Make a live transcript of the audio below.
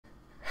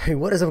Hey,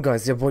 what is up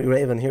guys, your boy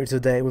Raven here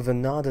today with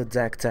another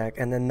deck tech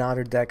and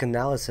another deck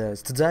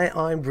analysis. Today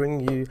I'm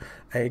bringing you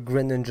a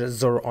Greninja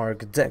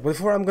Zoroark deck.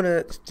 Before I'm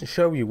gonna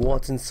show you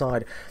what's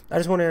inside, I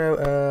just want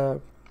to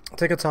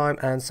take a time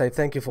and say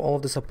thank you for all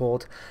of the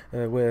support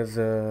with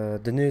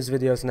the news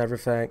videos and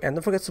everything. And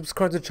don't forget to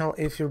subscribe to the channel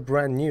if you're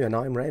brand new. And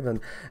I'm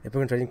Raven, a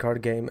Pokémon trading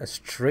card game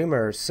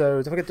streamer.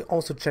 So don't forget to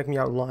also check me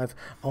out live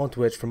on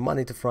Twitch from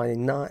Monday to Friday,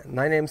 9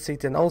 AM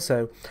CT and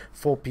also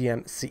 4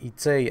 PM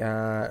CET.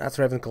 That's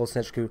Raven calls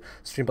HQ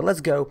stream. But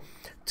let's go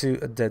to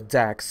the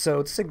deck.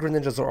 So this is a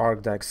Greninja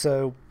Zoroark deck.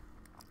 So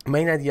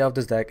main idea of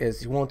this deck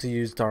is you want to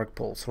use Dark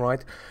Pulse,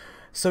 right?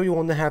 So you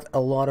want to have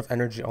a lot of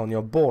energy on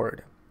your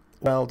board.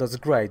 Well, that's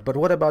great, but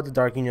what about the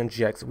Dark Union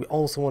GX? We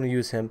also want to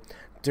use him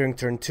during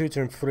turn 2,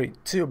 turn 3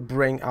 to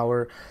bring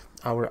our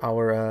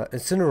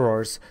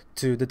Incineroars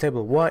to the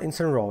table. Why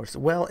Incineroars?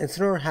 Well,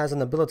 Incineroar has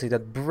an ability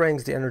that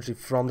brings the energy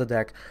from the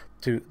deck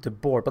to the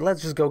board, but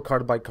let's just go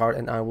card by card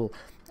and I will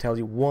tell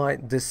you why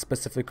this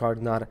specific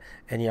card, not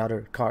any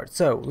other card.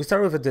 So, we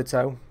start with a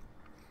Ditto.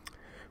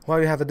 Why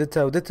we have a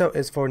Ditto? Ditto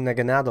is for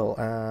Naganadel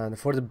and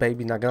for the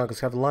baby Naganadel,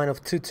 because we have a line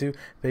of 2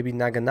 baby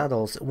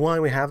Naganadels. Why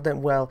we have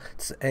them? Well,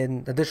 it's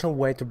an additional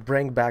way to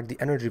bring back the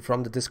energy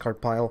from the discard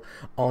pile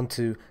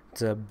onto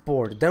the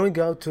board. Then we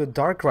go to a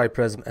Darkrai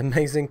Prism,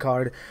 amazing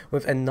card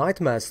with a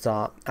Nightmare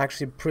Star,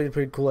 actually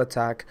pretty cool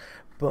attack.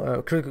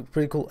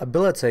 Pretty cool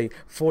ability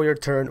for your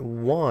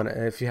turn 1.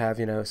 If you have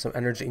some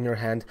energy in your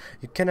hand,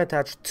 you can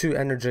attach 2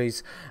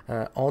 energies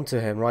onto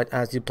him right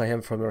as you play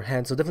him from your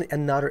hand, so definitely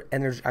another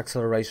energy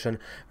acceleration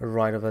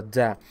right over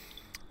there.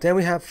 Then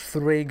we have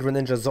 3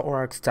 Greninja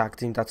Zoroark stack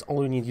team. That's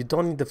all you need. You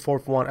don't need the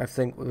 4th one. I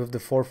think with the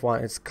 4th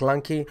one it's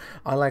clunky.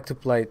 I like to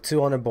play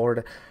 2 on a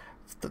board.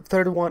 The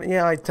 3rd one,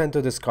 yeah, I tend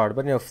to discard,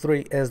 but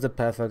 3 is the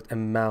perfect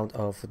amount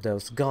of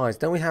those guys.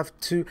 Then we have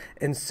 2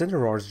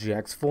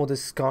 Incineroar-GX for the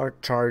Scar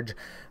Charge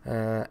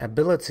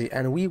ability,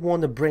 and we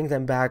want to bring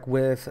them back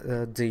with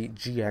the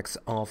GX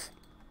of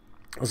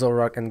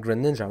Zoroark and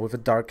Greninja with a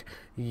Dark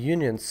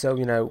Union,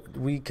 so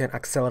we can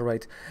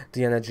accelerate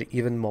the energy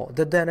even more.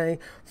 The Dedenne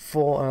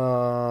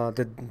for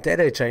the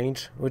Dedenne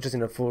change, which is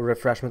full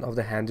refreshment of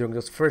the hand during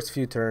those first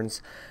few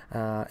turns.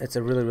 It's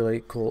a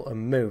really cool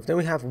move. Then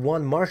we have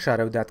 1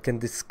 Marshadow that can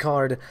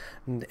discard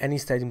any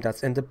stadium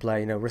that's in the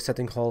play.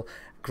 Resetting Hall,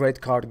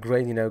 great card,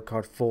 great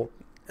card for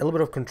a little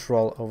bit of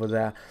control over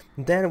there.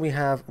 Then we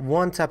have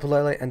 1 Tapu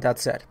Lele, and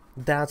that's it.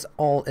 That's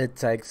all it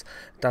takes.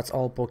 That's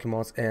all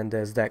Pokemons in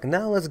this deck.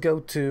 Now let's go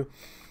to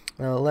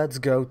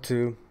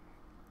the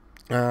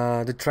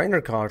trainer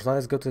cards.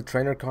 Let's go to the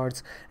trainer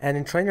cards, and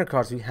in trainer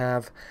cards we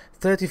have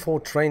 34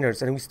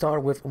 trainers, and we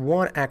start with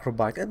 1 Acro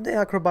Bike, and the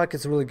Acro Bike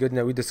is really good.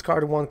 We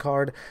discard 1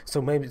 card,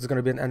 so maybe it's going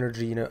to be an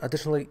energy.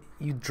 Additionally,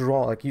 you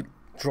draw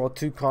draw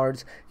 2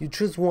 cards, you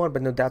choose 1,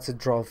 but no, that's a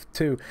draw of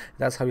 2.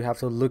 That's how you have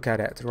to look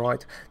at it,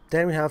 right?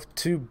 Then we have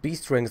 2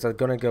 Beast Rings that are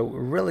gonna go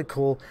really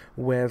cool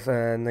with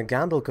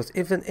Naganadel, because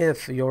even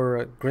if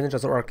your Greninja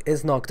Zoroark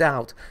is knocked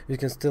out, you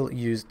can still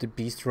use the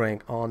Beast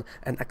Ring on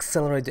and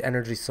accelerate the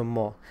energy some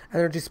more.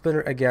 Energy Spinner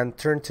again,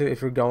 turn 2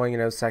 if you're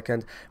going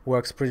second,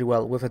 works pretty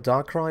well with a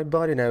Darkrai,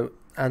 but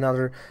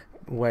another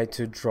way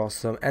to draw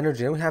some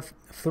energy. And we have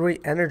 3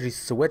 energy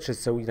switches,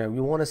 so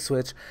you want to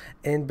switch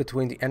in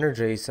between the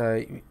energies,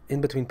 in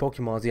between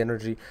Pokemon, the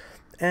energy.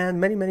 And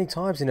many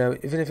times, even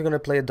if you're going to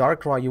play a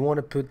Darkrai, you want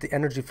to put the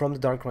energy from the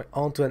Darkrai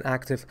onto an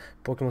active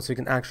Pokemon so you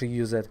can actually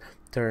use it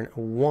turn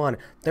 1.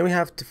 Then we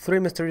have 3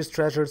 Mysterious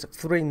Treasures,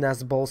 3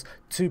 Nest Balls,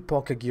 2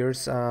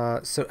 Pokégears,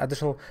 so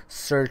additional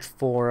search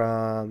for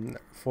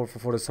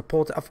the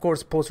support. Of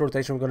course, post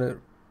rotation we're going to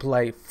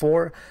play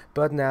 4,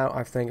 but now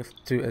I think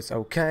 2 is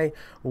okay.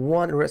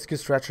 1 Rescue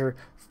Stretcher,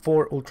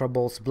 4 Ultra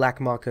Balls, Black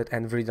Market,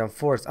 and Viridian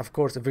Forest. Of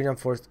course, Viridian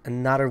Forest,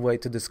 another way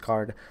to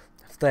discard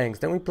things.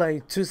 Then we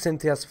play 2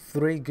 Cynthias,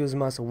 3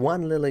 Guzmas,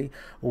 1 Lillie,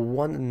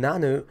 1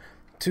 Nanu,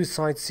 2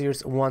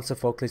 Sightseers, 1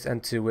 Sophocles,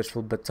 and 2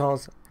 Wishful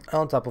Batons.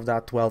 On top of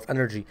that, 12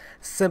 energy.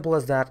 Simple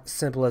as that,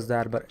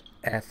 but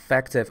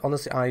effective.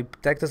 Honestly, I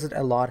deck tested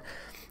a lot.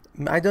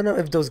 I don't know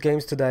if those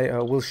games today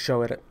will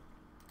show it.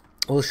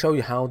 We'll show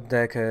you how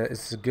deck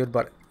is good,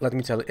 but let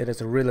me tell you, it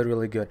is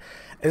really good.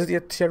 Is it a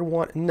tier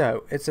 1?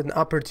 No, it's an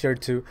upper tier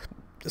 2.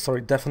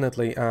 Sorry,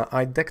 definitely.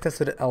 I deck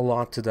tested it a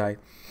lot today,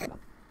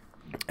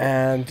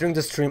 and during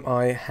the stream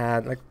I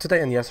had,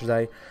 today and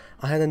yesterday,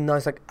 I had a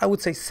nice, I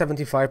would say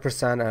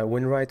 75%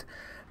 win rate.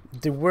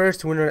 The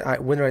worst win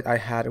rate I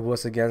had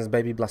was against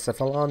Baby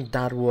Blacephalon.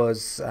 That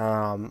was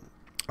I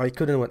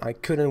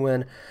couldn't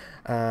win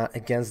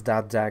against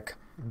that deck.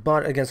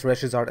 But against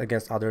Reshizard,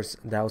 against others,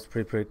 that was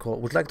pretty cool.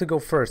 Would like to go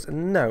first?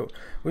 No,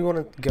 we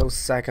want to go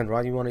second,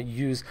 right? You want to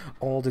use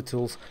all the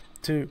tools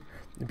to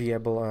be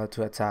able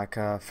to attack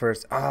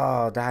first.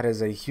 That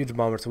is a huge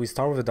bummer. So we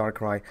start with a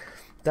Darkrai.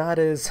 That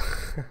is,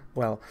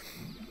 well,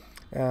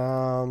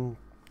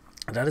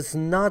 that is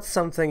not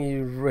something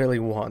you really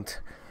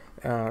want.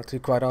 To be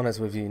quite honest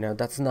with you,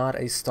 that's not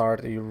a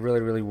start you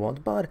really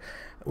want. But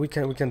we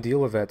can deal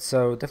with it.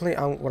 So definitely,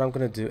 what I'm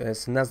gonna do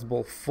is Nest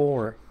Ball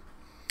 4.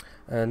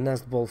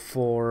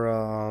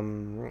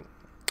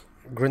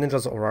 Greninja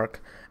Zoroark,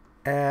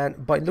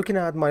 and by looking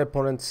at my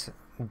opponent's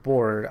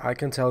board, I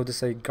can tell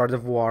this is a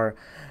Gardevoir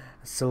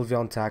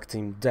Sylveon tag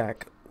team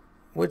deck,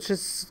 which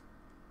is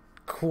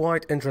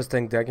quite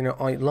interesting deck. You know,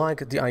 I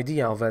like the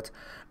idea of it.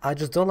 I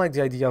just don't like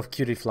the idea of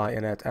Cutie Fly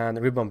in it and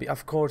Ribombee.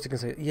 Of course, you can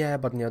say, yeah,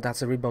 but you know,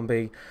 that's a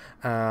Ribombee,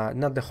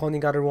 not the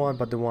Honeygutter one,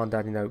 but the one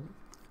that, you know,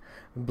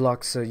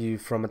 blocks you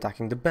from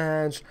attacking the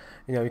bench.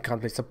 You know, you can't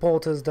play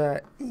supporters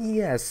there.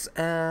 Yes,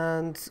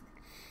 and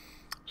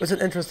it's an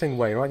interesting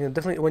way, right? You know,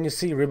 definitely when you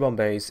see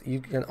Ribombees, you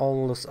can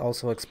almost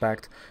also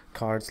expect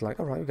cards like,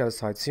 alright, we got a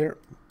Sightseer.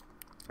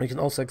 You can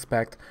also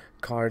expect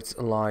cards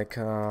like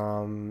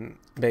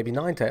Baby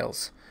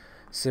Ninetales.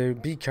 So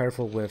be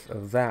careful with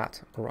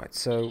that. Alright,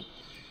 so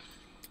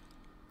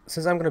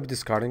since I'm going to be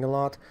discarding a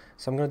lot,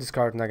 so I'm going to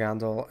discard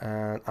Naganadel,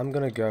 and I'm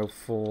going to go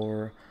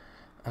for...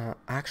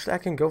 actually, I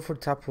can go for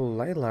Tapu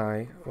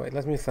Lele. Wait,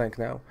 let me think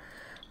now.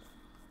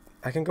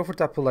 I can go for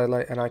Tapu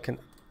Lele, and I can...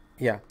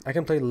 yeah, I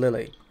can play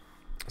Lillie.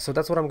 So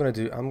that's what I'm going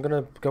to do. I'm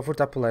going to go for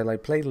Tapu Lele,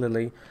 play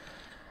Lillie.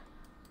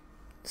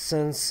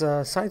 Since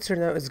Sightseer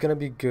now is going to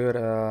be good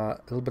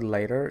a little bit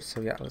later.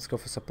 So yeah, let's go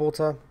for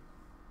Supporter.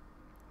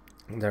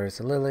 There is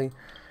a Lillie.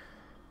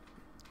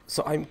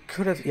 So I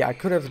could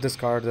have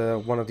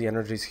discarded one of the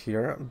energies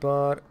here,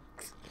 but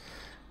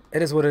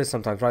it is what it is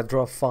sometimes, right?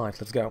 Draw 5,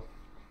 let's go.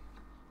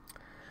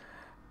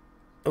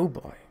 Oh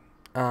boy.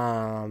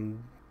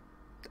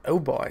 Oh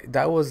boy,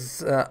 that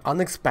was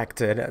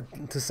unexpected,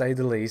 to say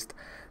the least.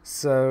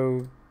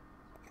 So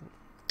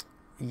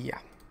yeah,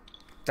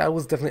 that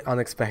was definitely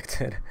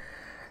unexpected.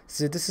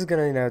 So this is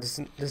gonna, you know,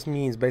 this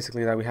means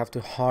basically that we have to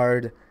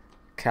hard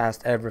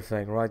cast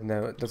everything, right?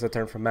 Now that's a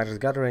term from Magic the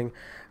Gathering,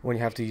 when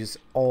you have to use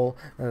all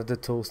the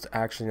tools to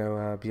actually, you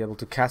know, be able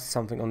to cast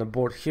something on the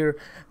board. Here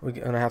we're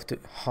gonna have to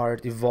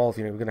hard evolve.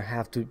 You know, we're gonna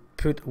have to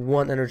put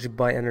one energy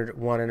by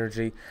one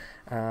energy.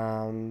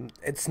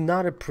 It's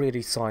not a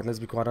pretty sight. Let's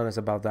be quite honest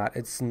about that.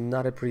 It's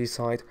not a pretty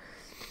sight.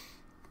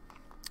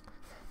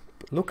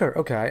 Looker,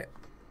 okay,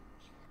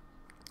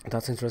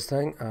 that's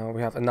interesting.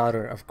 We have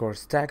another, of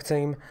course, tag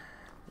team.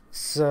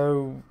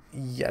 So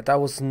yeah, that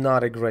was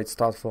not a great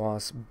start for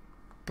us.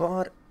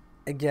 But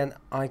again,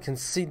 I can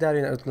see that,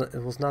 you know,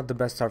 it was not the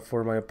best start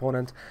for my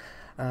opponent.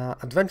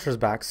 Adventurer's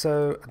Bag.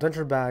 So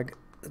Adventure Bag,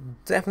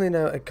 definitely, you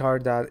know, a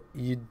card that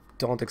you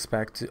don't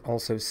expect to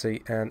also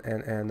see in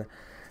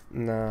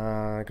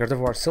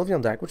Gardevoir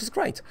Sylveon deck, which is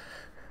great.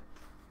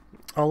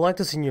 I like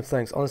to see new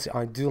things. Honestly,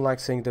 I do like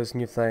seeing those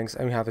new things.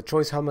 And we have a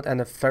Choice Helmet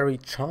and a Fairy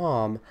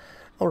Charm.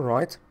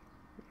 Alright.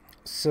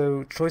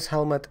 So Choice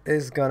Helmet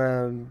is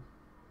gonna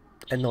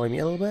annoy me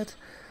a little bit,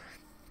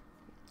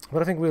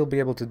 but I think we'll be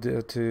able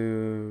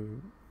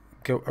to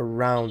go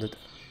around it.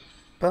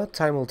 But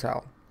time will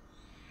tell.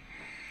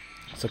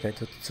 It's okay.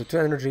 So 2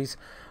 energies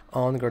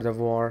on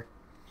Gardevoir.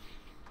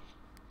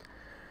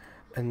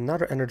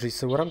 Another energy.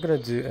 So what I'm gonna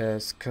do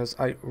is, because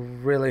I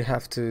really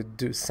have to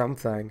do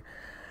something,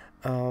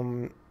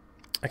 I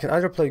can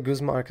either play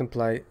Guzma or I can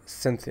play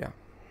Cynthia.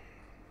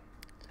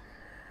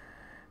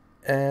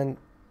 And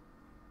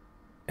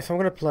if I'm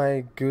gonna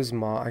play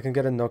Guzma, I can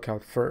get a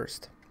knockout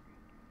first.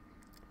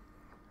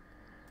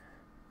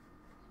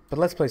 But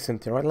let's play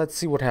Cynthia, right? Let's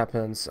see what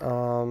happens.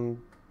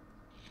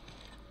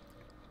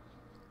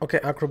 Okay,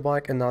 Acro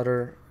Bike,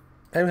 another,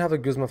 and we have a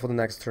Guzma for the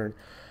next turn.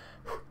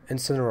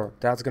 Incineroar,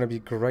 that's gonna be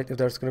great if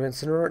there's gonna be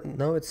Incineroar.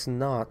 No, it's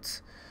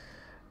not.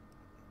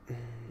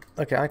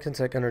 Okay, I can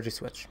take Energy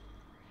Switch.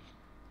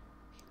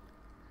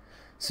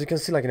 So you can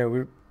see, like, you know,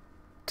 we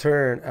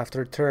turn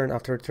after turn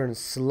after turn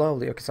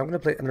slowly. Okay, so I'm gonna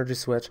play Energy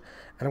Switch,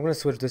 and I'm gonna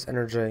switch this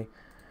energy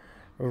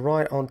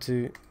right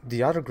onto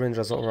the other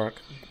Greninja Zoroark.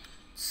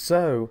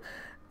 So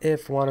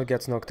if one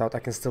gets knocked out, I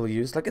can still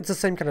use, like, it's the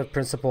same kind of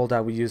principle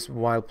that we use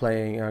while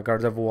playing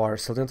Gardevoir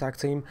Sylveon tag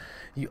team.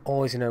 You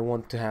always, you know,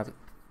 want to have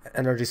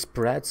energy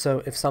spread,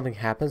 so if something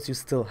happens, you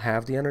still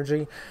have the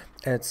energy.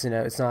 It's, you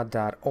know, it's not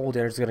that all the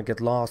energy is gonna get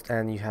lost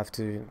and you have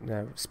to, you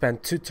know,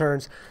 spend 2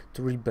 turns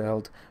to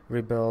rebuild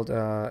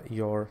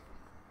your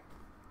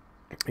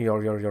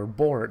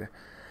board.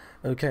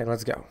 Okay,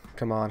 let's go.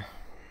 Come on.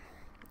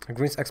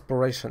 Green's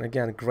Exploration,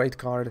 again, great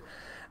card.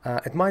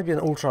 It might be an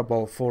Ultra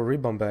Ball for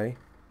Ribombee.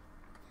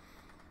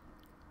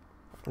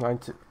 I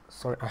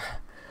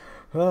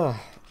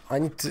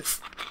need to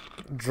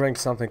drink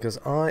something because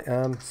I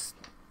am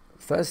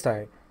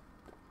thirsty.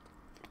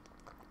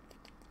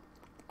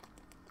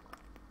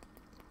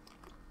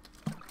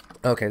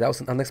 Okay, that was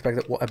an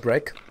unexpected a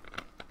break.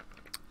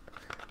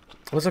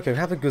 It was okay. We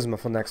have a Guzma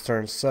for next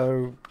turn,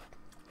 so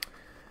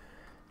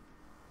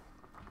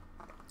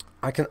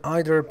I can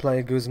either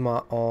play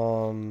Guzma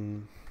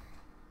on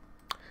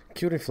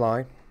Cutie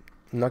Fly,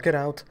 knock it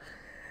out,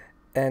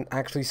 and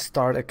actually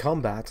start a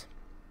combat,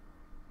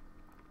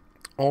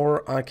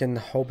 or I can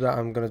hope that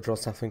I'm gonna draw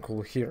something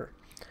cool here.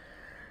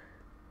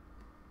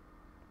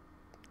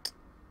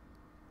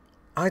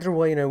 Either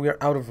way, you know, we are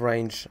out of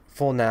range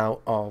for now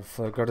of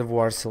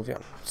Gardevoir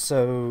Sylveon,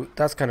 so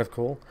that's kind of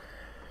cool.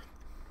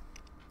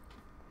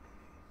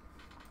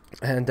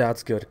 And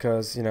that's good,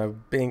 because, you know,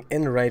 being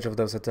in range of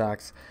those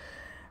attacks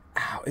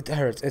Ow, it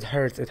hurts, it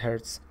hurts, it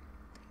hurts.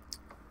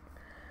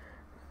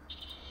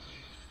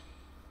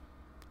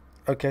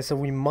 Okay, so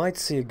we might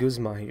see a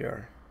Guzma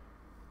here.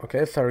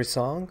 Okay, Fairy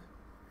Song.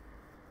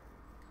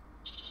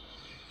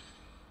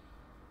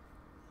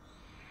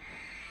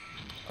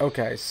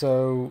 Okay,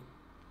 so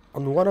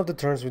on one of the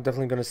turns we're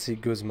definitely gonna see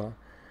Guzma.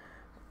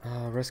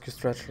 Rescue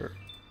Stretcher.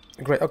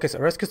 Great, okay, so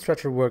Rescue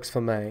Stretcher works for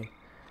me.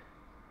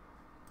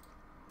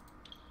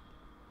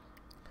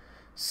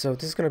 So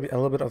this is gonna be a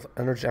little bit of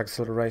energy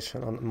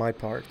acceleration on my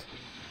part.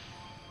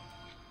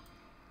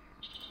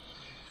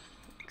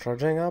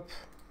 Charging up.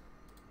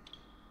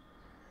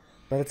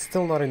 But it's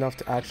still not enough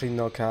to actually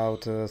knock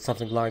out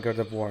something like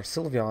Gardevoir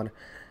Sylveon.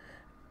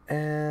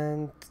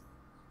 And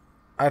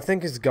I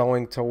think it's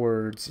going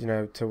towards, you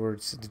know,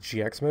 towards the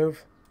GX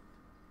move.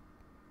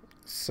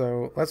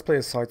 So let's play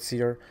a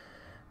Sightseer.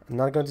 I'm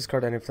not going to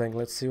discard anything.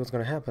 Let's see what's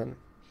going to happen.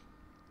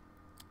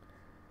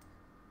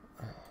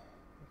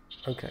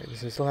 Okay,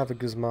 so we still have a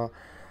Guzma.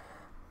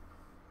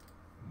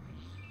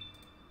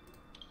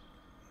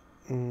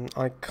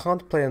 I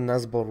can't play a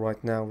Nesball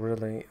right now,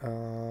 really.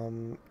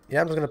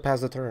 Yeah, I'm just gonna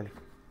pass the turn.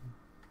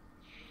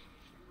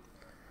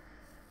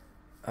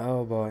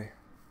 Oh boy.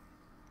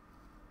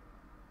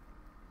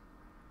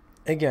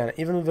 Again,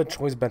 even with a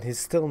choice band, he's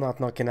still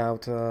not knocking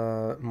out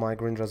my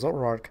Greninja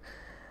Zoroark.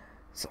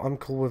 So I'm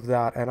cool with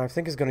that, and I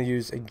think he's gonna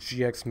use a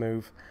GX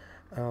move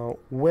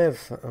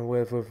with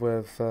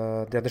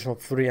the additional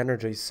 3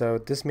 energies. So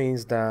this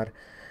means that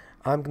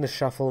I'm gonna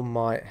shuffle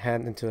my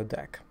hand into a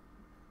deck.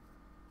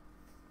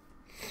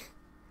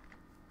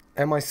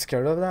 Am I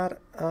scared of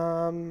that?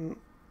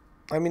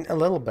 I mean, a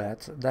little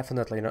bit,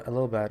 definitely, you know, a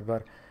little bit,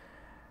 but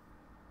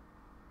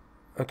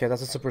okay,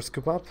 that's a super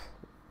scoop up.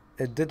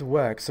 It did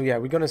work, so yeah,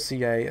 we're gonna see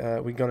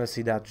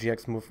that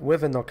GX move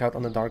with a knockout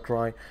on the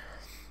Darkrai.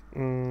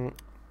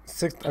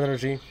 6th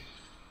energy,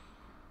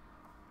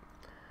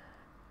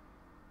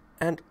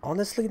 and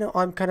honestly, you know,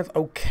 I'm kind of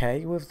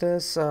okay with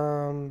this.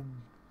 Darkrai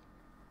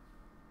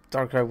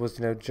was,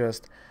 you know,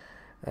 just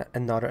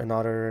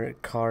another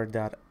card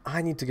that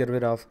I need to get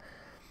rid of.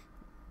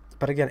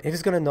 But again, if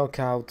he's gonna knock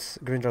out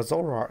Greninja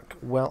Zoroark,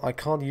 well, I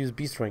can't use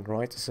Beast Ring,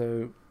 right?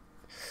 So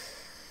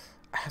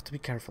I have to be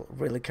careful,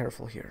 really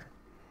careful here.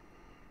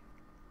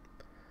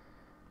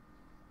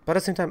 But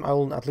at the same time, I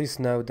will at least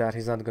know that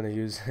he's not gonna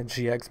use a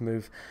GX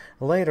move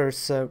later.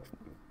 So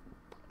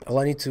all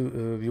I need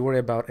to be worried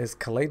about is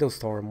Kaleido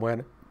Storm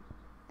when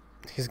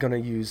he's gonna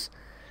use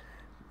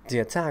the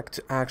attack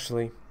to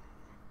actually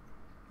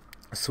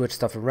switch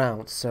stuff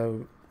around.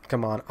 So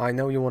come on, I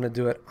know you want to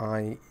do it.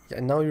 I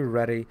know you're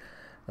ready.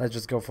 Let's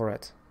just go for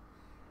it.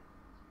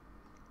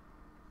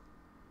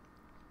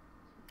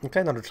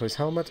 Okay, another choice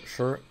helmet,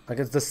 sure. I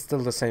guess this is still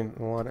the same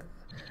one.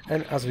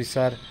 And as we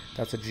said,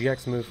 that's a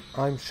GX move.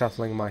 I'm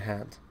shuffling my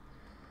hand.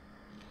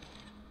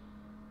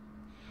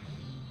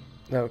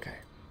 Okay.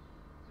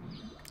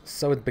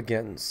 So it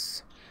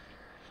begins.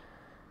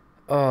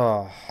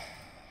 Oh.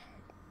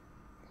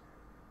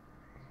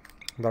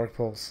 Dark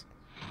Pulse.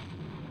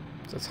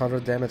 That's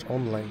 100 damage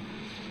only.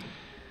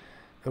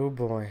 Oh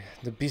boy,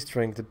 the Beast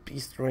Ring,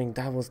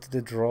 that was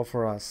the draw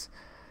for us.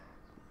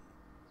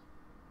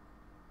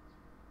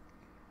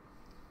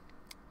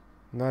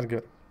 Not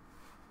good.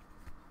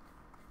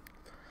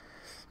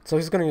 So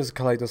he's gonna use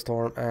Kaleido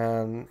Storm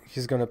and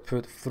he's gonna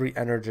put 3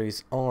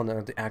 energies on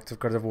the active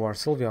Gardevoir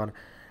Sylveon,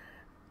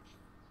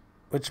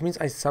 which means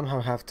I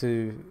somehow have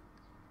to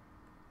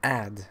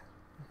add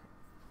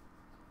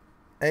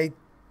a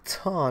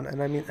ton,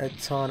 and I mean a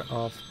ton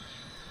of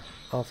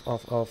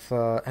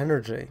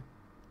energy.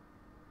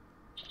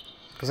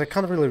 Because I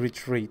can't really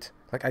retreat.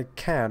 Like, I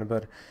can,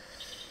 but...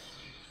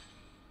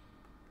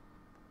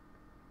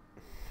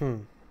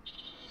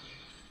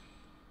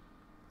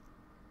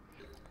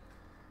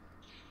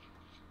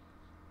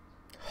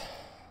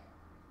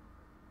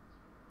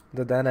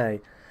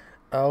 Dedenne.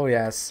 Oh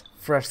yes.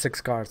 Fresh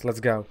 6 cards. Let's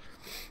go.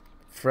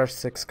 Fresh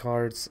 6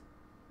 cards.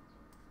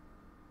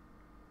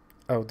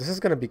 Oh, this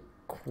is gonna be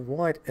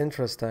quite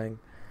interesting.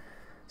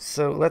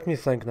 So, let me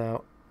think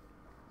now.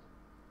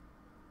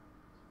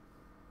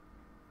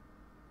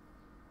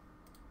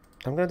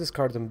 I'm gonna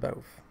discard them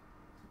both.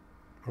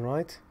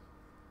 Alright?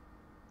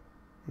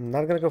 I'm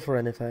not gonna go for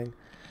anything.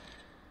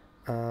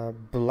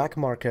 Black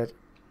Market.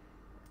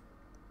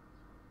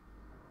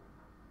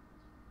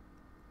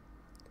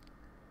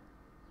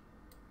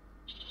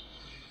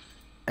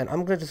 And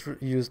I'm gonna just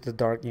use the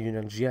Dark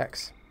Union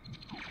GX.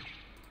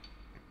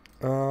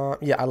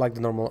 Yeah, I like the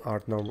normal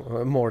art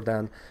more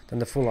than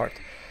the full art.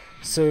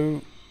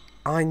 So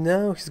I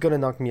know he's gonna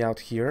knock me out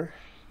here.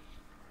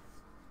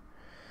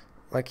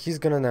 Like, he's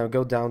gonna now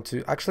go down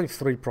to actually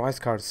 3 prize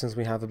cards since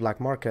we have the Black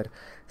Market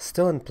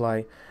still in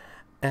play,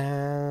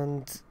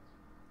 and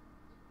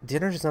the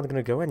energy is not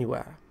gonna go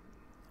anywhere.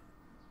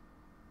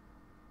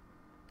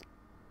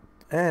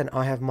 And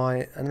I have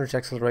my energy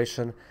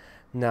acceleration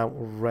now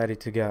ready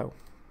to go.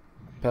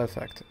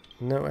 Perfect.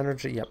 No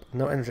energy, yep,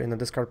 no energy in the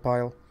discard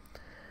pile.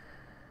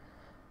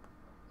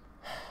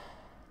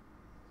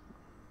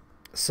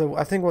 So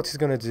I think what he's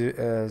gonna do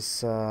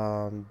is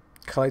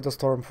Kaleido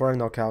Storm for a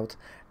knockout.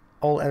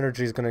 All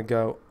energy is gonna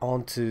go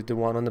onto the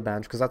one on the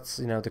bench, because that's,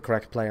 you know, the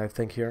correct play, I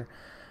think, here.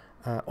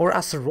 Or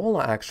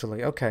Acerola,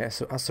 actually. Okay,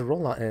 so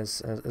Acerola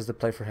is the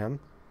play for him.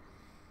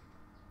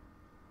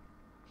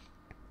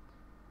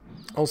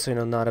 Also, you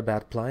know, not a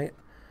bad play.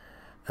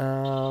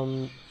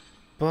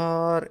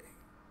 But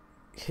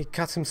he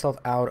cuts himself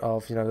out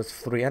of, you know, those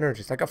 3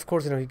 energies. Like, of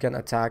course, you know, he can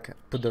attack,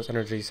 put those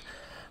energies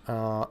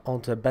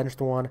onto a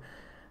benched one.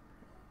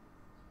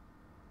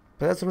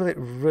 But that's a really,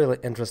 really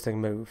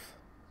interesting move.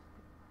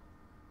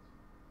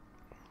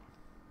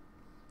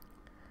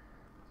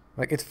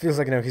 Like, it feels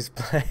like, you know, he's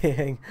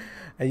playing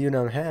a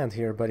Yunnan hand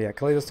here. But yeah,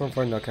 Kaleido Storm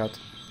for a knockout.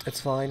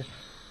 It's fine.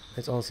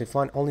 It's honestly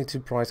fine. Only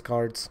 2 prize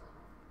cards.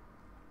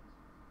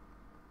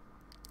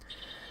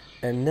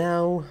 And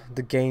now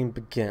the game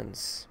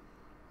begins.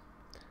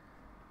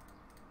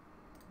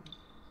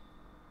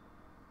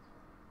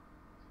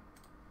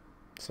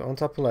 So on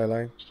Tapu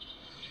Lele,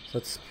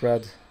 let's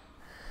spread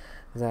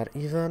that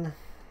even.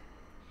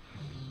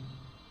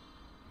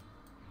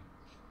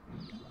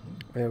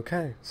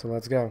 Okay, so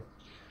let's go.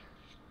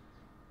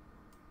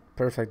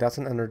 Perfect, that's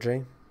an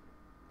energy.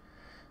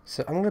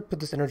 So I'm gonna put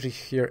this energy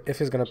here if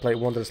he's gonna play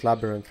Wondrous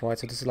Labyrinth, right?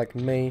 So this is like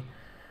me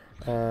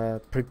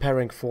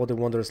preparing for the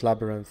Wondrous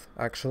Labyrinth,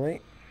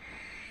 actually.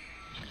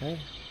 Okay.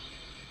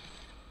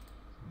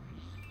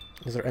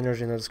 Is there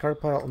energy in the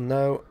discard pile?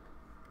 No.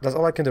 That's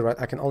all I can do, right?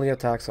 I can only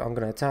attack, so I'm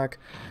gonna attack.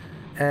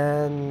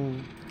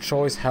 And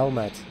Choice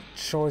Helmet.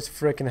 Choice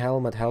freaking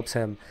Helmet helps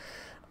him.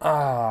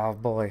 Ah,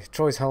 boy.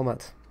 Choice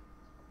Helmet.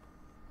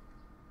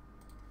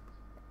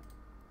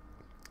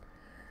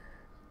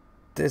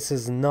 This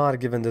is not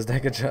giving this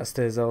deck a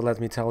justice, oh,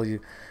 let me tell you.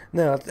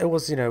 No, it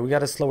was, you know, we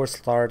got a slower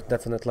start,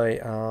 definitely.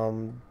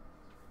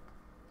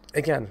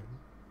 Again,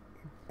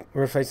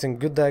 we're facing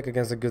good deck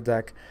against a good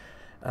deck.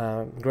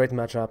 Great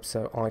matchup,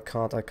 so I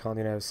can't,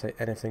 you know, say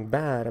anything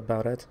bad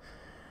about it.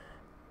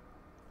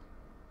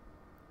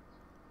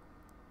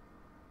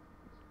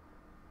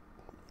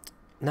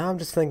 Now I'm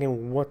just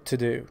thinking what to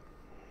do.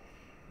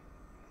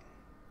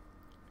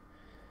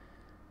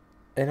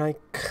 And I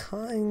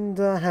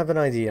kinda have an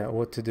idea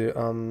what to do.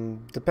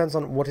 Depends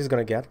on what he's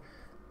gonna get.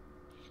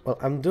 Well,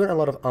 I'm doing a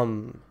lot of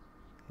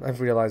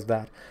I've realized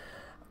that.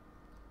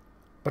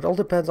 But it all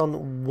depends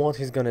on what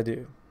he's gonna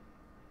do.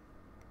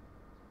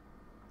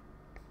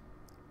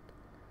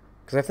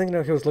 Because I think, you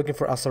know, he was looking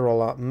for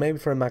Acerola, maybe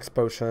for a Max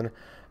Potion,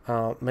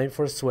 maybe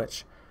for a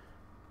Switch.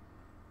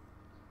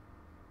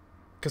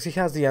 Because he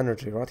has the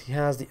energy, right? He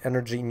has the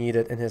energy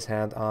needed in his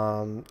hand.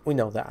 We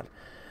know that.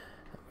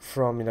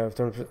 From, you know,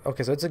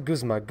 okay, so it's a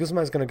Guzma.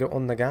 Guzma is gonna go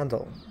on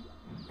Naganadel.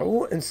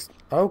 Oh,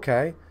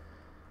 okay.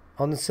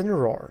 On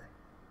Incineroar.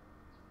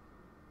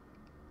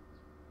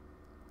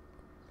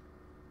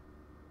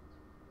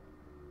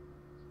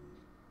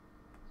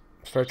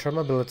 Straight charm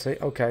ability.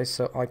 Okay,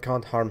 so I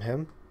can't harm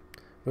him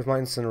with my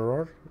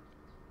Incineroar.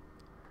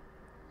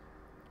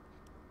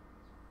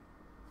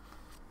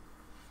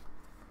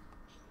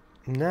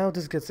 Now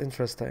this gets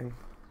interesting.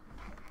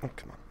 Oh,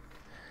 come on.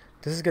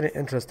 This is getting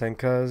interesting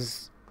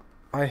because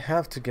I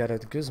have to get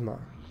it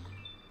Guzma.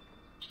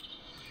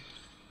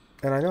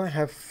 And I know I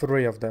have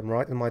 3 of them,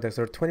 right, in my deck.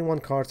 There are 21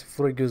 cards,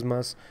 3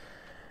 Guzmas,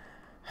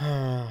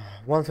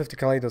 150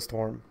 Kaleido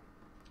Storm.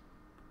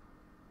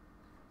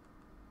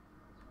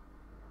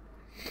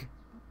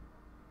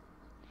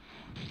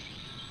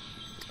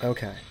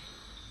 Okay.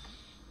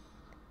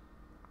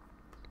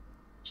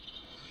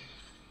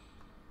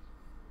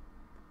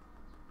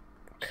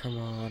 Come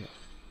on.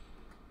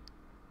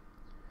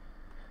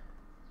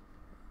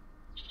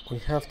 We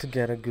have to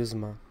get a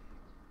Guzma.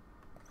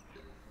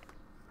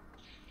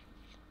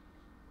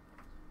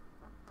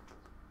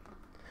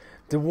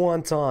 The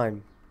one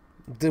time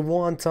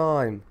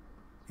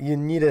you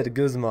needed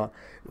Guzma,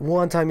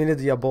 one time you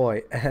needed your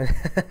boy,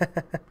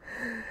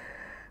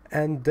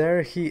 and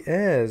there he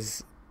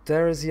is.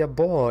 There is your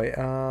boy.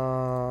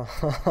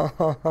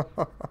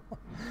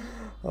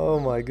 Oh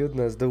my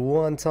goodness, the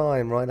one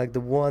time, right? Like the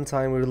one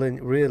time we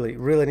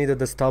really needed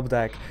this top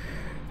deck.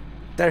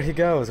 There he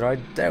goes, right?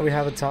 There we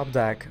have a top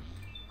deck.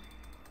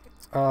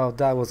 Oh,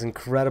 that was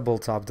incredible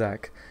top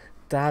deck.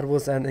 That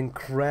was an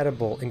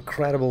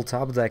incredible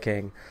top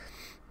decking.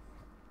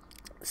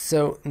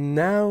 So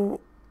now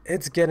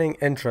it's getting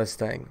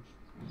interesting.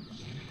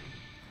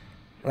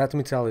 Let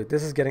me tell you,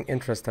 this is getting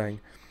interesting.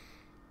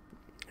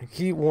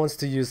 He wants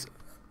to use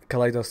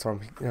Kaleido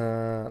Storm,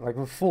 like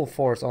with full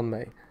force on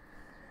me.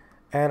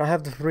 And I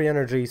have the 3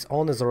 energies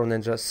on the Zoro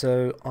Ninja,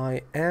 so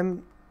I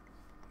am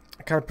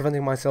kind of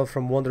preventing myself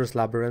from Wondrous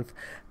Labyrinth.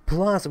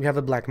 Plus, we have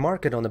a Black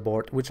Market on the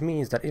board, which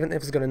means that even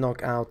if it's going to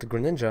knock out the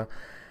Greninja,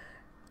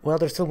 well,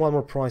 there's still one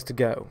more prize to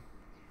go.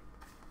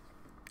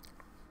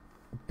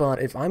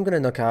 But if I'm going to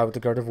knock out the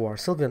God of War,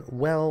 Sylveon,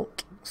 well,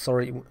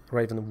 sorry,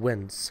 Raven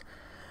wins.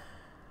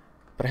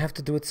 But I have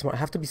to do it smart. I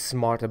have to be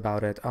smart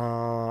about it.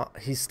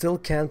 He still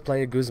can't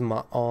play a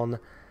Guzma on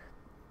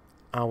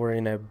our,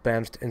 you know,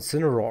 benched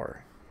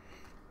Incineroar.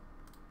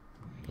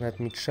 Let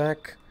me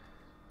check.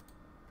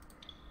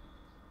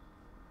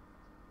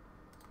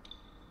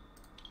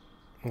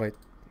 Wait,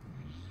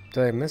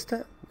 did I miss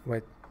that?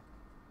 Wait.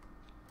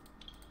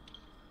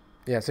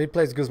 Yeah, so he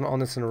plays Guzma on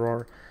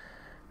Incineroar,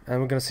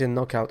 and we're gonna see a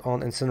knockout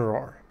on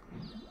Incineroar.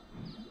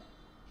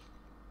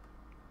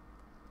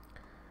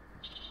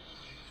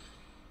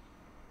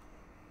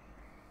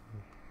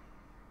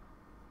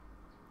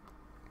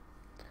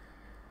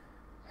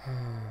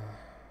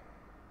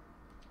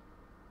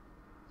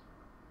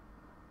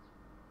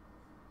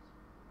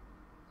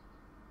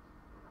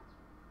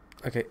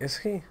 Okay, is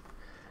he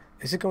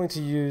going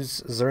to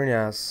use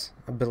Xerneas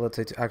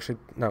ability to actually...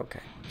 No, okay,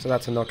 so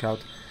that's a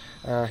knockout.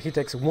 He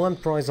takes one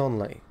prize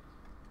only.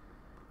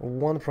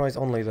 One prize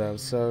only though,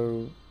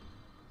 so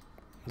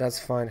that's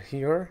fine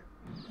here.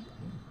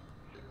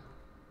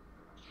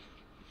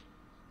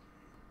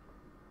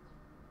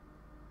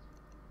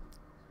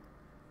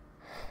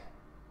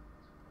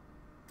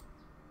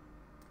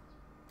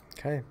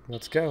 Okay,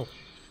 let's go.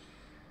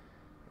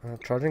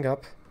 Charging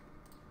up.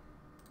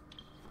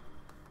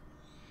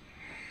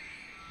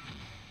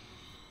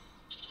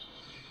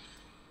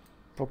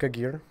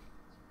 Pokégear.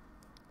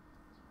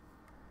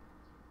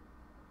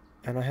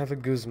 And I have a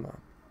Guzma.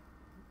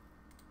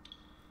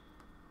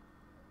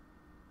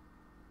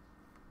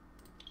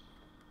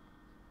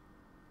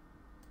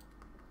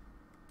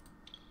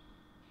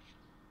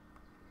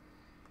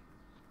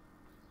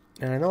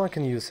 And I know I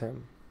can use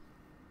him.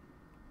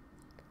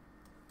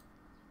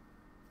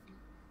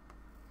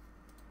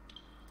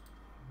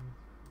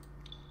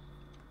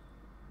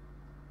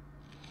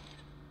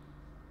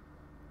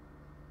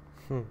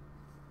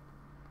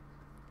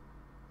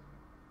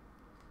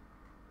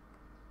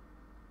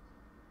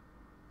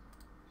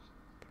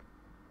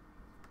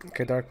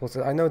 Okay, Dark Pulse.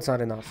 I know it's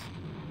not enough.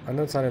 I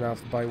know it's not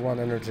enough by one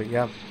energy,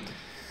 yeah.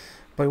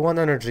 By one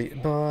energy,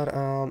 but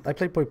I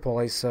play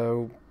Poipole,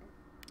 so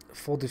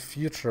for the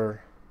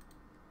future...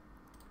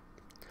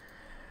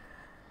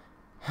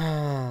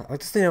 I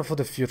just think for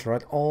the future,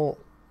 right? All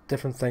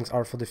different things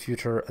are for the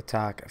future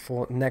attack,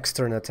 for next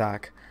turn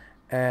attack.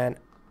 And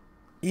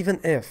even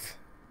if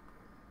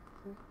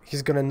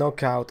he's gonna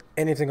knock out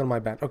anything on my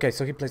band. Okay,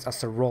 so he plays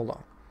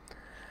Acerola.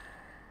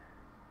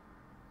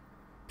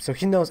 So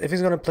he knows if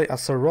he's gonna play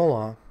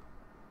Acerola,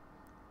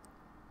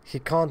 he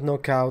can't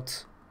knock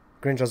out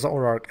Greninja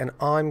Zoroark, and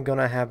I'm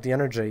gonna have the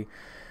energy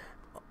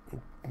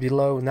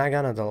below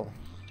Naganadel.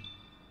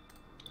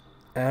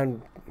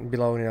 And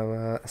below, you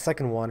know, a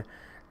second one.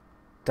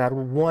 That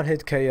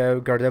one-hit KO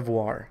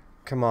Gardevoir.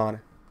 Come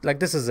on. Like,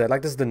 this is it.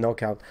 Like, this is the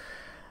knockout.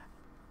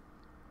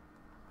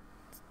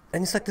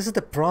 And it's like, this is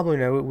the problem,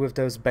 you know, with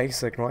those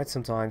basic, right?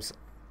 Sometimes.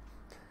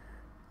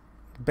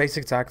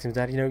 Basic attack teams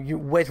that, you know, you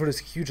wait for those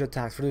huge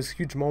attacks, for those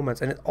huge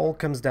moments, and it all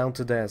comes down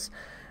to this.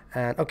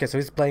 And, okay, so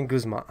he's playing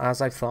Guzma,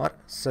 as I thought.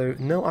 So,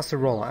 no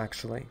Acerola,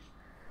 actually.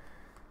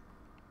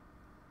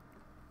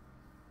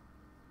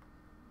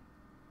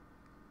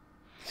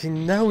 He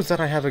knows that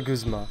I have a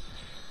Guzma.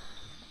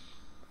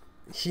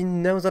 He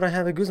knows that I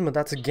have a Guzma.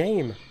 That's a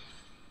game.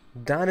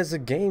 That is a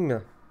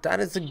game. That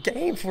is a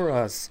game for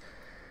us.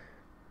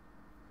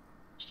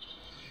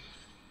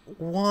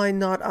 Why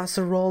not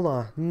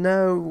Acerola?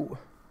 No.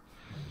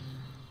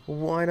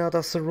 Why not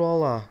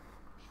Acerola?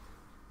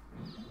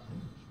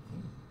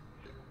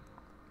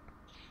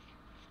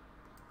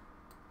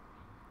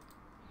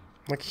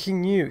 Like, he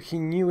knew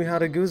he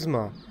had a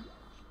Guzma.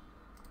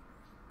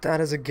 That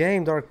is a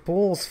game. Dark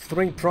Pulse,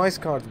 3 prize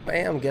cards.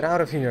 Bam, get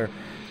out of here.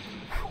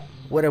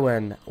 What a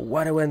win.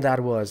 What a win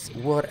that was.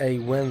 What a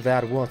win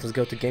that was. Let's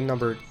go to game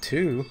number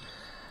 2.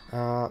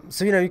 So,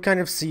 you know, you kind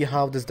of see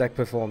how this deck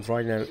performs,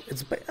 right? You know,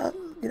 it's,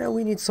 you know,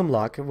 we need some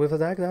luck with a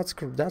deck. That's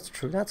true.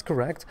 That's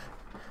correct.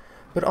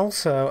 But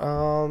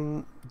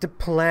also, the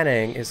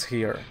planning is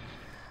here.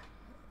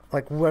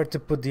 Like, where to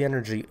put the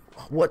energy,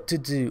 what to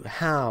do,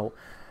 how.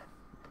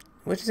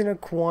 Which is, you know,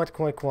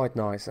 quite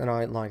nice, and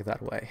I like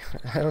that way.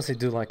 I honestly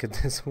do like it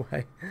this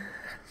way.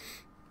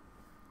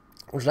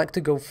 Would you like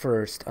to go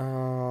first?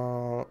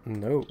 No.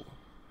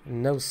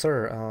 No,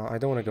 sir. I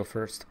don't want to go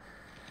first.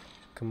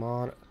 Come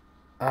on.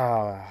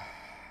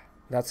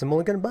 That's a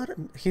mulligan, but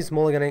he's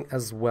mulliganing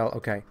as well.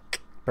 Okay,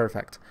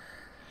 perfect.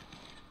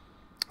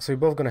 So we're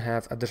both gonna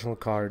have additional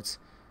cards.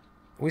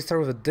 We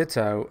start with a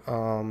Ditto.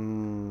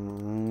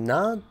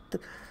 Not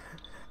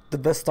the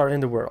best start in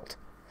the world.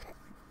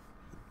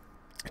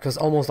 Because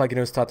almost like, you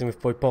know, starting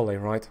with Poipole,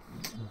 right?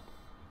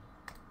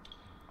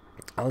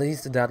 At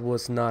least that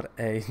was not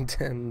a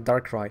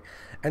Darkrai.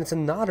 And it's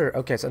another,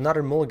 okay, so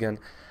another mulligan.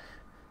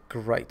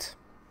 Great.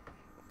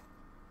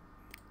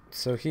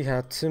 So he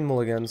had 2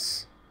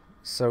 mulligans.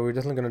 So we're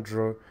definitely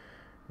gonna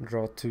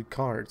draw 2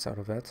 cards out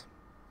of it.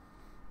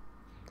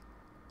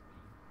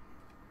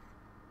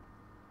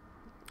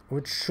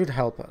 Which should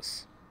help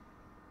us.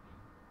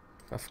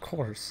 Of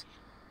course.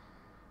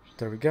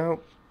 There we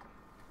go.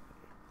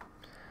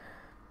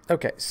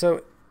 Okay,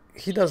 so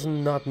he does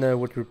not know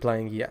what we're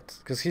playing yet,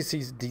 because he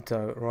sees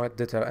Ditto, right?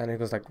 Ditto, and he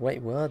goes like,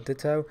 wait, what?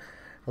 Ditto?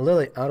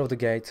 Lillie out of the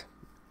gate.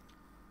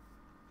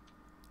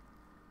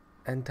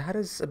 And that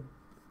is a...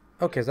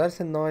 Okay, so that's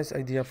a nice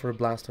idea for a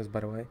Blastoise, by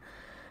the way.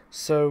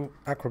 So,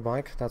 Acro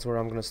Bike, that's where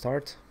I'm gonna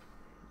start.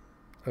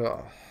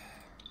 Ugh.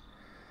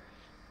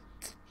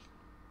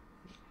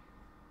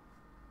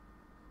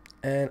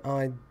 And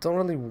I don't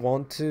really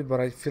want to, but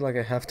I feel like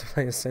I have to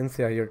play a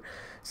Cynthia here.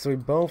 So we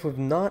both with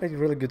not a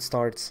really good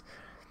starts.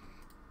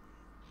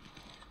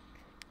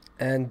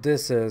 And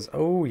this is,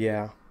 oh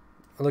yeah,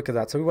 look at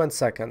that. So we went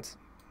second.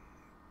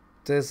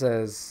 This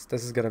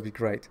is gonna be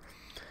great.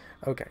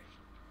 Okay.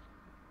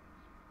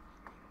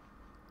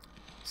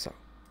 So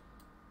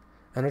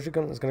Energy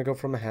Gun is gonna go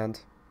from my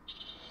hand.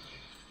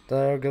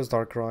 There goes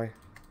Darkrai.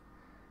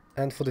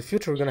 And for the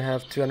future, we're gonna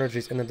have 2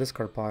 energies in the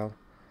discard pile.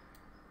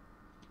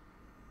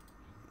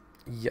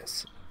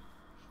 Yes.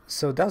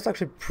 So that was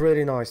actually a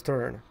pretty nice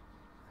turn.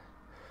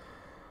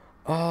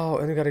 Oh,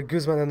 and we got a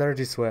Guzma and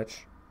Energy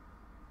Switch.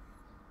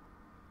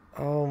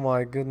 Oh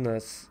my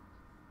goodness.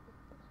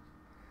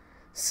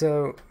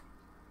 So,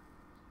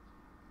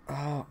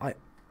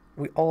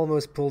 we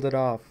almost pulled it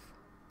off.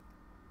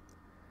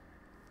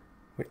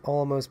 We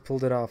almost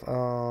pulled it off.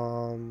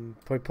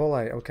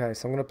 Poipole. Okay,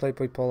 so I'm gonna play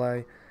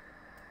Poipole.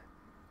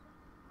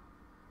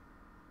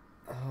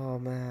 Oh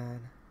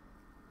man.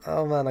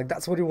 Oh man, like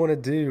that's what you want to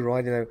do,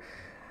 right? You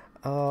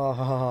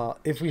know,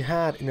 if we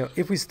had,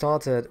 if we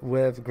started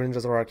with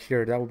Greninja Zoroark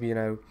here, that would be,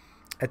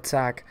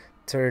 attack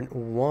turn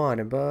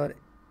 1, but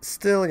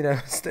still,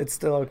 it's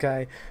still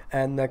okay.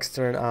 And next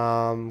turn,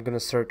 I'm gonna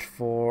search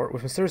for,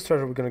 with Mysterious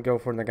Treasure, we're gonna go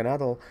for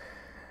Naganadel,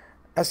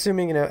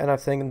 assuming, and I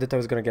think Ditto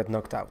is gonna get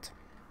knocked out.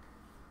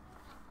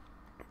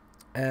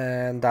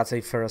 And that's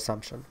a fair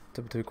assumption,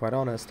 to be quite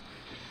honest.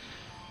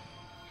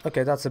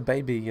 Okay, that's a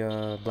baby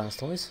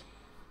Blastoise.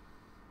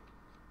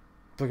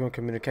 Pokémon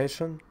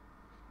Communication.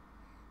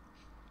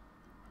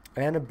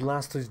 And a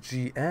Blastoise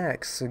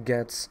GX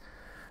gets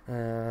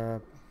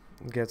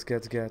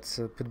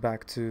put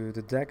back to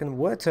the deck, and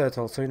Wet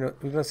Turtle. So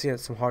we're gonna see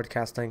some hard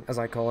casting, as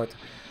I call it.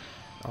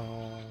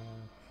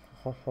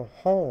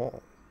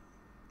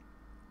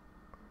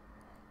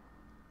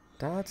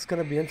 That's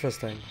gonna be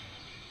interesting.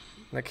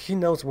 Like, he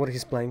knows what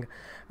he's playing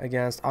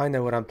against. I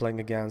know what I'm playing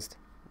against.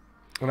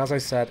 And as I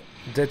said,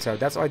 Ditto.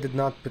 That's why I did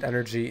not put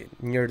energy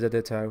near the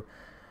Ditto.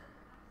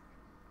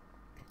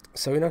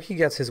 So he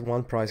gets his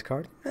 1 prize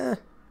card.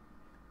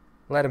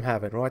 Let him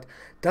have it, right?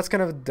 That's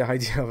kind of the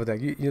idea of a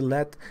deck. You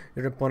let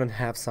your opponent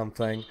have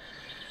something,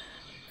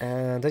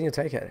 and then you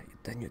take it.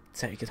 Then you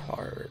take it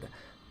hard.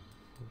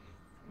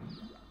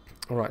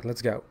 Alright,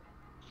 let's go.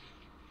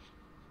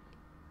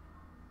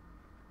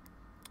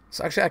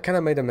 So actually, I kind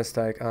of made a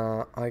mistake.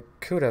 I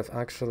could have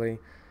actually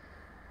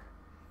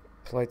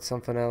played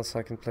something else.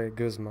 I can play a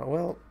Guzma.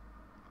 Well,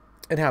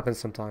 it happens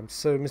sometimes.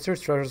 So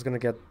Mysterious Treasure is going to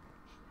get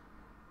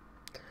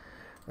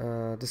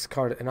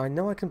discarded, and I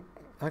know I can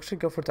actually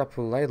go for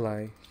Tapu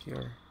Lele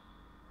here.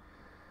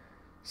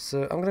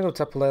 So I'm gonna go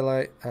Tapu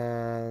Lele,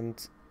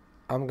 and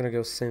I'm gonna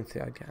go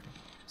Cynthia again.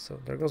 So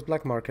there goes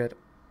Black Market.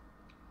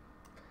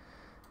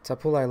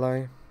 Tapu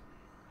Lele.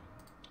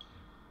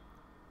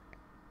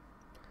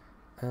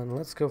 And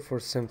let's go for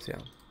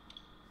Cynthia.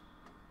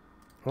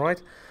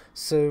 Alright,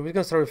 so we're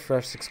gonna start with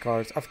fresh 6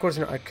 cards. Of course,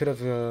 I could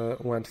have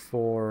went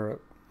for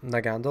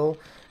Naganadel,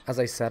 as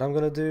I said I'm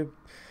gonna do.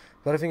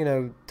 But I think,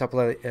 Tapu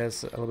Lele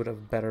is a little bit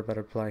of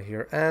better play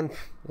here. And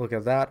look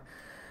at that.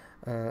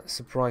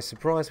 Surprise,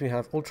 surprise, we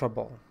have Ultra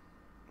Ball.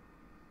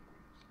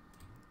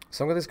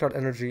 So I'm going to discard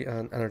Energy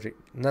and Energy.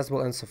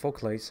 Nesball and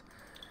Sophocles.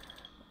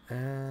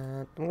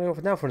 And I'm going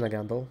to go now for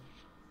Naganadel.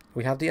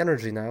 We have the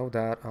Energy now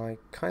that I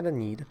kind of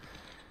need.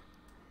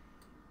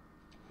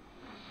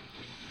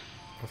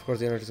 Of course,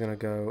 the Energy is going to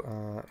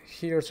go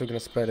here, so we're going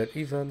to spread it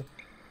even.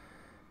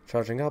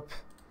 Charging up.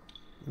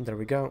 And there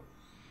we go.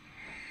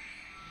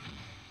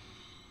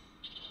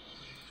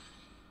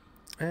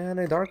 And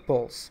a Dark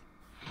Pulse.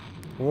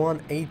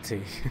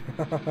 180.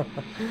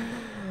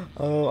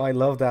 Oh, I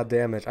love that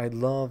damage. I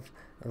love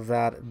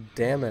that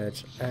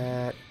damage.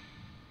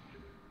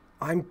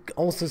 I'm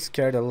also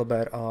scared a little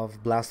bit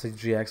of Blastoise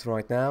GX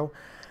right now.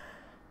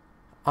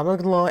 I'm not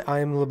gonna lie,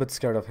 I am a little bit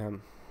scared of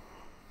him.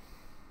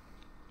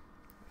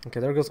 Okay,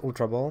 there goes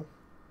Ultra Ball.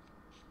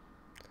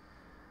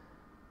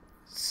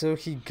 So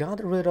he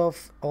got rid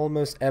of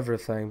almost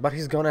everything, but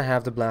he's gonna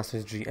have the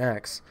Blastoise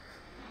GX.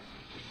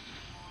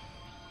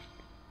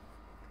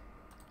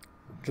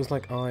 Just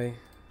like I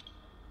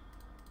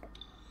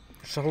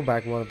shuffle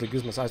back one of the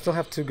Guzmas. I still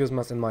have 2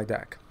 Guzmas in my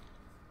deck.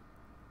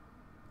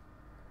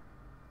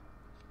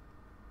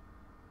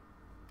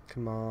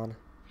 Come on.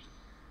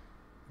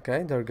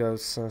 Okay, there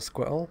goes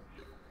Squirtle.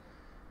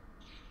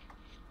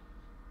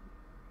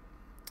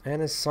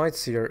 And a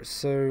Sightseer.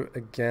 So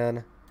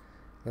again,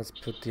 let's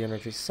put the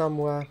energy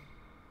somewhere.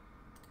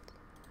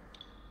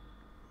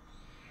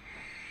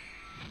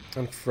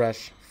 And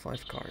fresh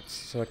 5 cards.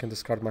 So I can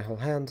discard my whole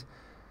hand.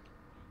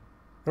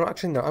 No,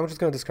 actually no, I'm just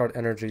going to discard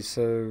energy,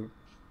 so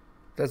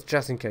that's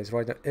just in case,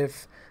 right?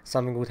 If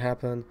something would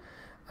happen,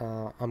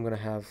 I'm going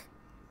to have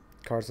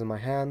cards in my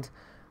hand.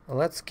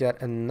 Let's get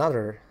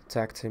another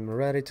tag team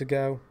ready to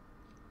go.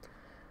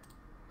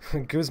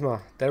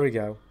 Guzma, there we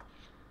go.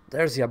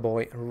 There's your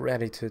boy,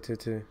 ready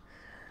to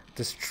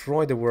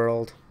destroy the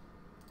world.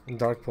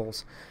 Dark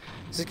Pulse.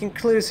 So you can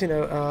clearly see,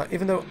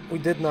 even though we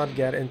did not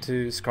get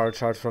into Scar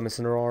Charge from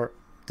Incineroar,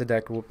 the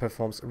deck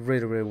performs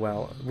really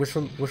well.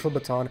 Wishful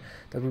Baton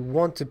that we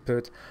want to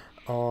put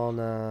on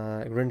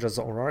Greninja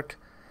Zoroark.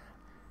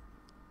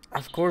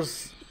 Of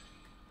course,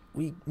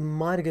 we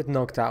might get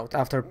knocked out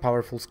after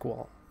Powerful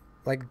Squall.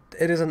 Like,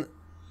 it is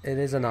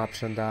an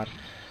option that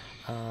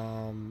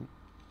I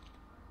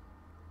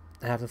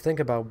have to think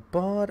about,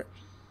 but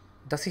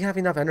does he have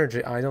enough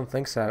energy? I don't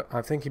think so.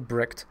 I think he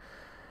bricked.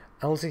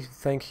 I honestly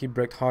think he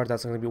bricked hard.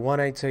 That's going to be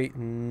 180.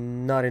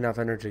 Not enough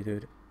energy,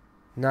 dude.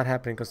 Not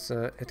happening because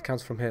it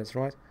counts from his,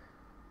 right?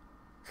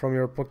 From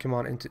your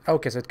Pokemon into...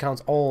 Okay, so it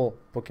counts all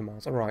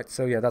Pokemons. Alright,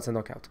 so yeah, that's a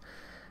knockout.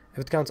 If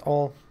it counts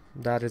all,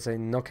 that is a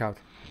knockout.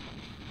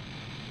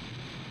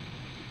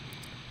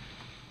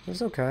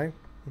 It's okay.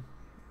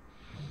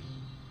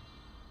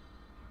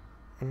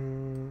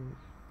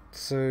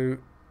 So,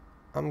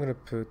 I'm going to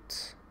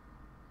put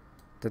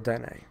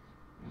Dedenne.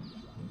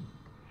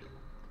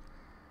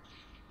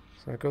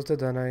 So there goes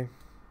Dedenne.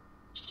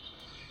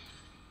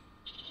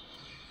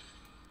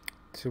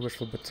 2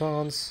 Wishful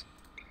Batons.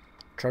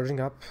 Charging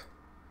up.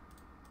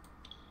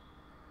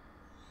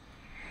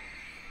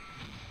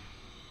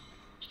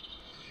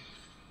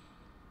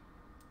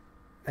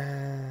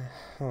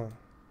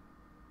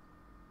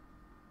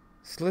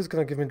 So Lily's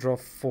gonna give me draw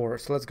 4,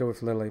 so let's go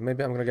with Lillie.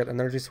 Maybe I'm gonna get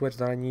Energy Switch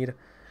that I need.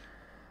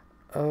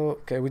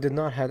 Okay, we did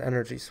not have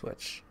Energy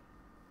Switch.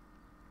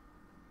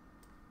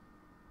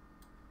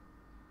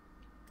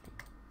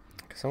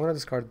 So I'm gonna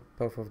discard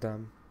both of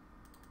them.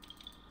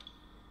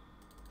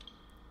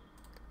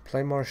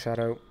 Play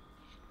Marshadow.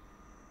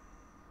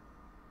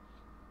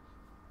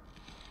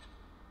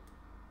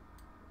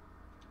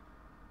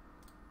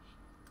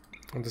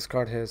 And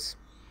discard his.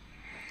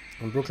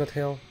 And Brooklet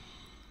Hill.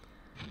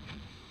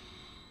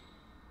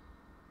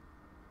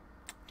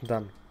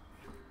 Done.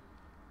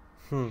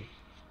 Now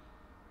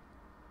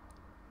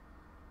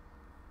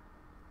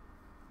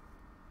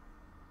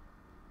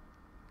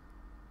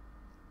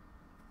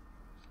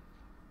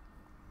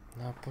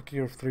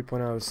Pokégear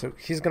 3.0, so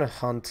he's gonna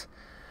hunt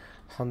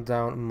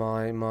down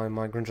my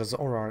Greninja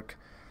Zoroark.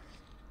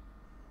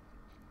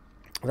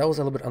 That was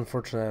a little bit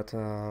unfortunate.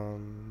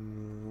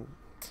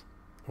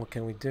 What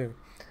can we do?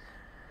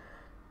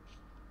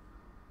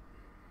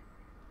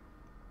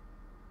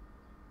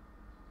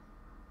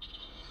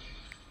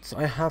 So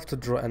I have to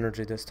draw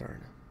energy this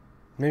turn.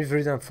 Maybe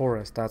Viridian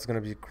Forest, that's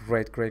gonna be a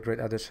great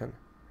addition.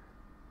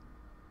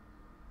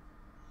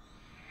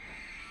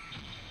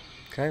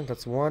 Okay,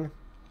 that's one.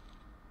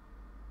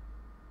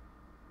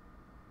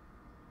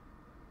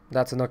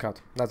 That's a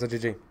knockout. That's a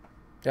GG.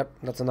 Yep,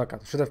 that's a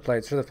knockout. Should have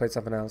played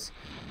something else.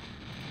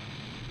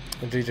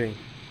 GG.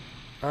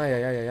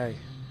 Aye.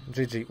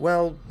 GG.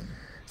 Well,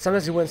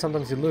 sometimes you win,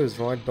 sometimes you lose,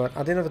 right? But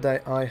at the end of the day,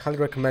 I highly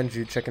recommend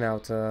you checking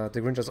out the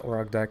Greninja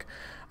Zoroark deck.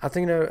 I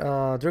think,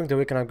 during the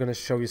weekend I'm going to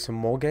show you some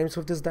more games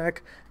with this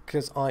deck,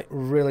 because I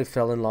really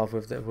fell in love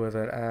with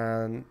it,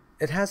 and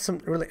it has some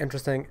really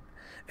interesting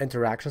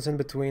interactions in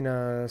between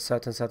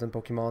certain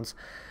Pokemons.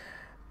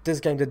 This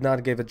game did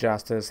not give it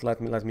justice, let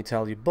me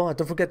tell you. But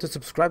don't forget to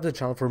subscribe to the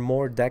channel for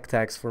more deck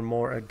techs, for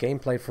more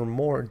gameplay, for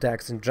more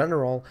decks in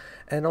general.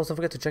 And also don't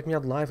forget to check me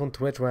out live on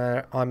Twitch,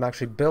 where I'm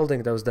actually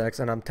building those decks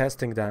and I'm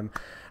testing them.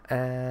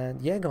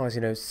 And yeah,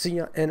 guys, see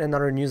you in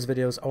another news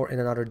videos or in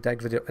another deck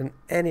video, and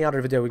any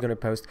other video we're gonna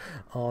post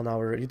on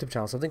our YouTube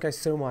channel. So thank you guys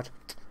so much.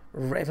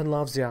 Raven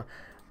loves ya.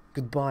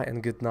 Goodbye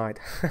and good night.